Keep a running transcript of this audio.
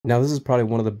Now, this is probably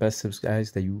one of the best tips,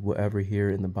 guys, that you will ever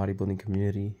hear in the bodybuilding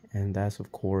community. And that's,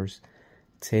 of course,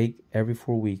 take every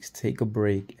 4 weeks, take a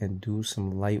break and do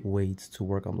some light weights to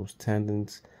work on those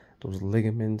tendons, those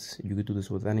ligaments. You could do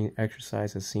this with any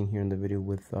exercise as seen here in the video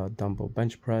with dumbbell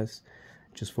bench press.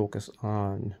 Just focus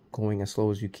on going as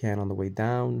slow as you can on the way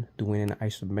down, doing an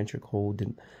isometric hold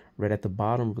and right at the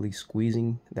bottom, really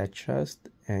squeezing that chest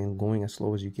and going as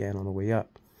slow as you can on the way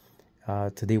up.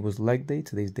 Today was leg day.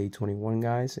 Today's day 21,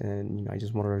 guys, and I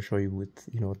just wanted to show you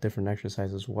with different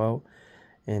exercise as well.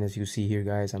 And as you see here,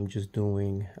 guys, I'm just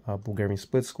doing Bulgarian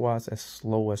split squats as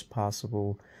slow as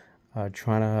possible,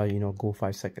 trying to go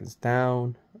 5 seconds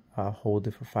down, hold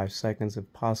it for 5 seconds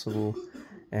if possible,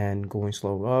 and going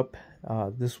slow up.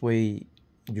 This way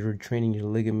you're training your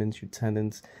ligaments, your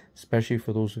tendons, especially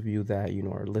for those of you that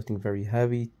are lifting very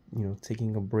heavy,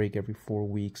 taking a break every 4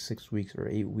 weeks, 6 weeks, or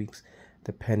 8 weeks,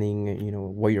 depending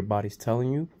what your body's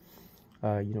telling you.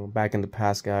 Back in the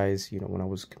past, guys, when I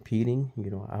was competing,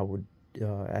 I would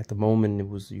at the moment it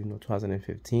was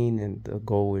 2015, and the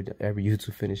goal with every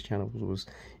YouTube fitness channel was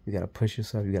you gotta push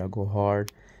yourself, you gotta go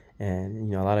hard.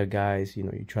 And a lot of guys,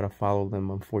 you try to follow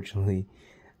them. Unfortunately,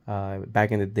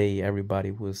 back in the day, everybody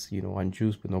was on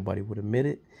juice, but nobody would admit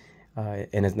it.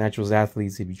 And as natural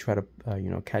athletes, if you try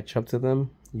to catch up to them,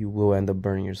 you will end up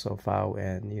burning yourself out.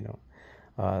 And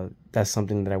that's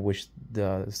something that I wish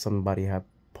somebody had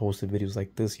posted videos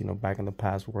like this, back in the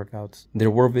past workouts.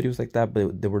 There were videos like that,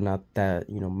 but they were not that,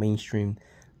 mainstream,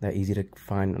 that easy to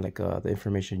find, like the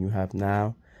information you have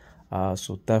now.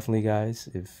 So definitely, guys,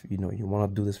 if you want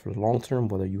to do this for the long term,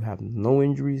 whether you have no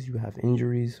injuries, you have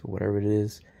injuries, whatever it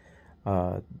is,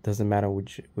 doesn't matter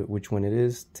which one it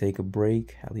is, take a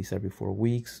break at least every 4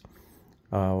 weeks,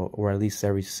 or at least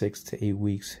every 6 to 8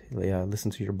 weeks.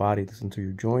 Listen to your body, listen to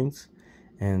your joints,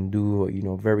 and do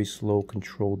very slow,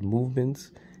 controlled movements.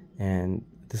 And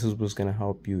this is what's gonna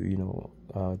help you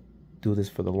do this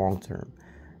for the long term.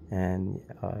 And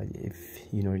if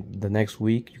the next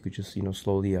week, you could just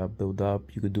slowly build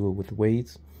up. You could do it with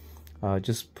weights.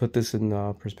 Just put this in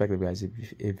perspective, guys.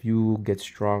 If you get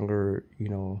stronger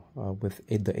with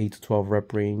the 8 to 12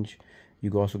 rep range,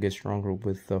 you can also get stronger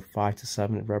with the 5 to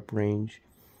 7 rep range.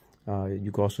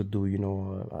 You can also do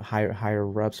higher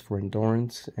reps for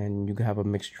endurance, and you can have a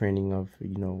mixed training of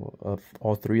of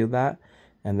all three of that.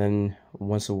 And then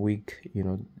once a week,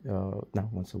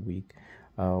 not once a week,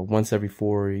 once every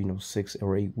 4, 6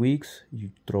 or 8 weeks, you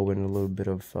throw in a little bit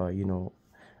of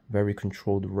very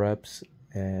controlled reps.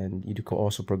 And you can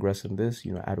also progress in this,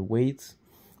 add weights.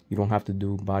 You don't have to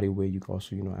do body weight. You can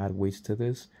also add weights to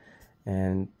this.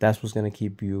 And that's what's going to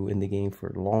keep you in the game for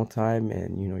a long time.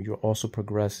 And you're also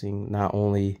progressing not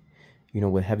only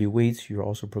with heavy weights, you're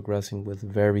also progressing with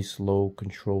very slow,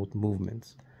 controlled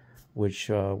movements, which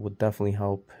would definitely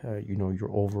help your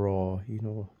overall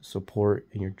support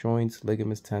in your joints,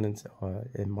 ligaments, tendons,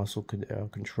 and muscle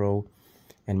control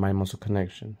and mind muscle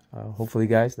connection. Hopefully,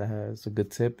 guys, that has a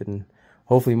good tip, and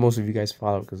hopefully most of you guys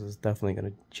follow, because it's definitely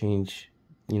going to change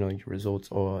your results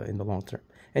in the long term.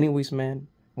 Anyways, man,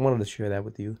 I wanted to share that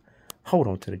with you. Hold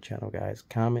on to the channel, guys.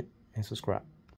 Comment and subscribe.